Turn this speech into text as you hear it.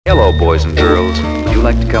Hello, boys and girls. Would you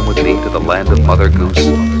like to come with me to the land of Mother Goose?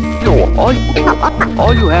 No, all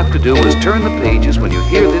you have to do is turn the pages when you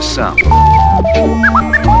hear this sound.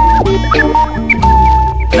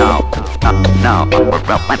 Now,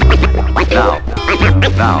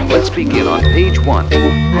 let's begin on page 1. Why,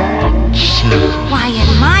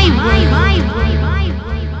 in my room.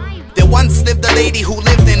 There once lived a lady who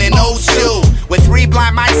lived in an old shoe, with 3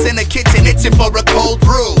 blind mice in the kitchen itching for a cold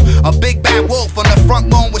brew. A big bad wolf on the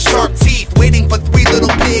front lawn with sharp teeth, waiting for 3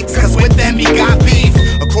 little pigs, cause with them he got beef.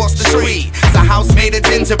 Across the street, it's a house made of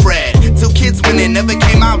gingerbread. 2 kids went in, never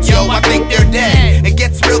came out, yo, I think they're dead. It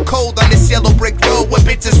gets real cold on this yellow brick road, where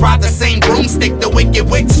bitches ride the same broomstick the wicked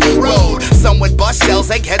witch rode. Some with bust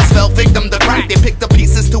shells, eggheads fell victim to crack. They picked the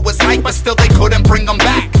pieces to his life, but still they couldn't bring them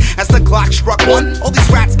back. As the clock struck 1, all these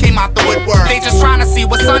rats came out the woodwork. They just trying to see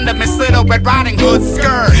what's under Miss Little Red Riding Hood's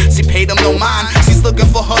skirt. She paid them no mind, she's looking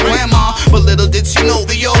for her grandma, but little did she know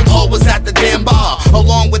the old hoe was at the damn bar,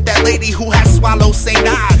 along with that lady who has swallowed St.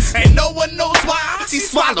 Ives. And no one knows why she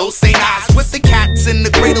swallowed St. Ives. With the cats in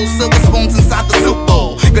the cradle, silver spoons inside the soup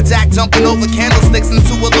bowl, Jack jumping over candlesticks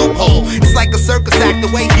into a loophole. It's like a circus act the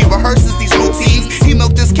way he rehearses these routines. He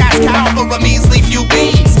milked his cash cow for a measly few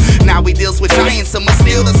beans. Now he deals with giants and must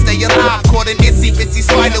steal to stay alive, caught in itsy bitsy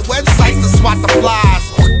spider websites to swat the flies.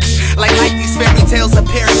 Like these fairy tales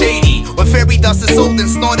appear shady, when fairy dust is sold and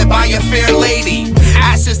snorted by a fair lady.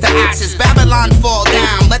 Ashes to ashes, Babylon fall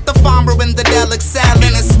down. Let the farmer and the del excel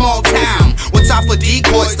in a small town. Watch out for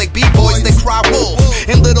decoys like b-boys that cry wolf,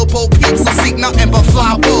 and little Bo Peeps who seek nothing but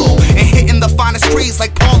fly wool. And hitting the finest trees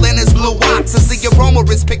like Paul in his blue ox, as the aroma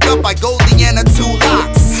is picked up by Goldie and her 2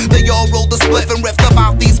 locks. They all rolled a spliff and riffed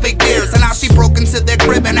about these big bears, and now she broke into their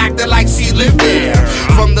crib and acted like she lived there.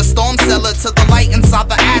 From the storm cellar to the light inside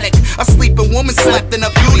the attic, a sleeping woman slept and her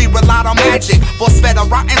beauty relied on magic. Force fed a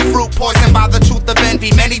rotten fruit poisoned by the truth of envy.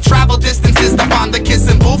 Many travel distances to find the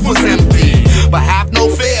kissing booth was empty, but have no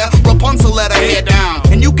fear, Rapunzel let her hair down,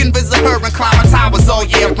 and you can visit her and climb her towers all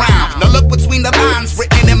year round. Now look between the lines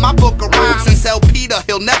written in my book of rhymes, and tell Peter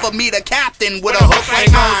he'll never meet a captain with a hook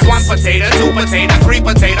like mine. 1 potato, 2 potato, 3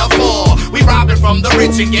 potato, 4. We robbing from the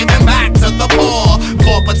rich and giving back to the poor.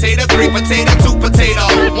 4 potato, 3 potato, 2 potato,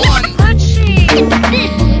 1.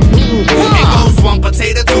 It goes 1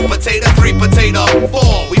 potato, 2 potato, 3 potato,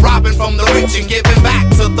 4. We robbing from the rich and giving back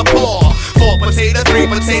to the poor. 4 potato, 3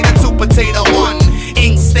 potato, 2 potato, 1.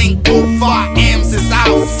 Instinct, move, 4 M's is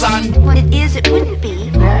out, son. What it is, it wouldn't be.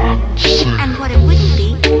 And what it wouldn't be,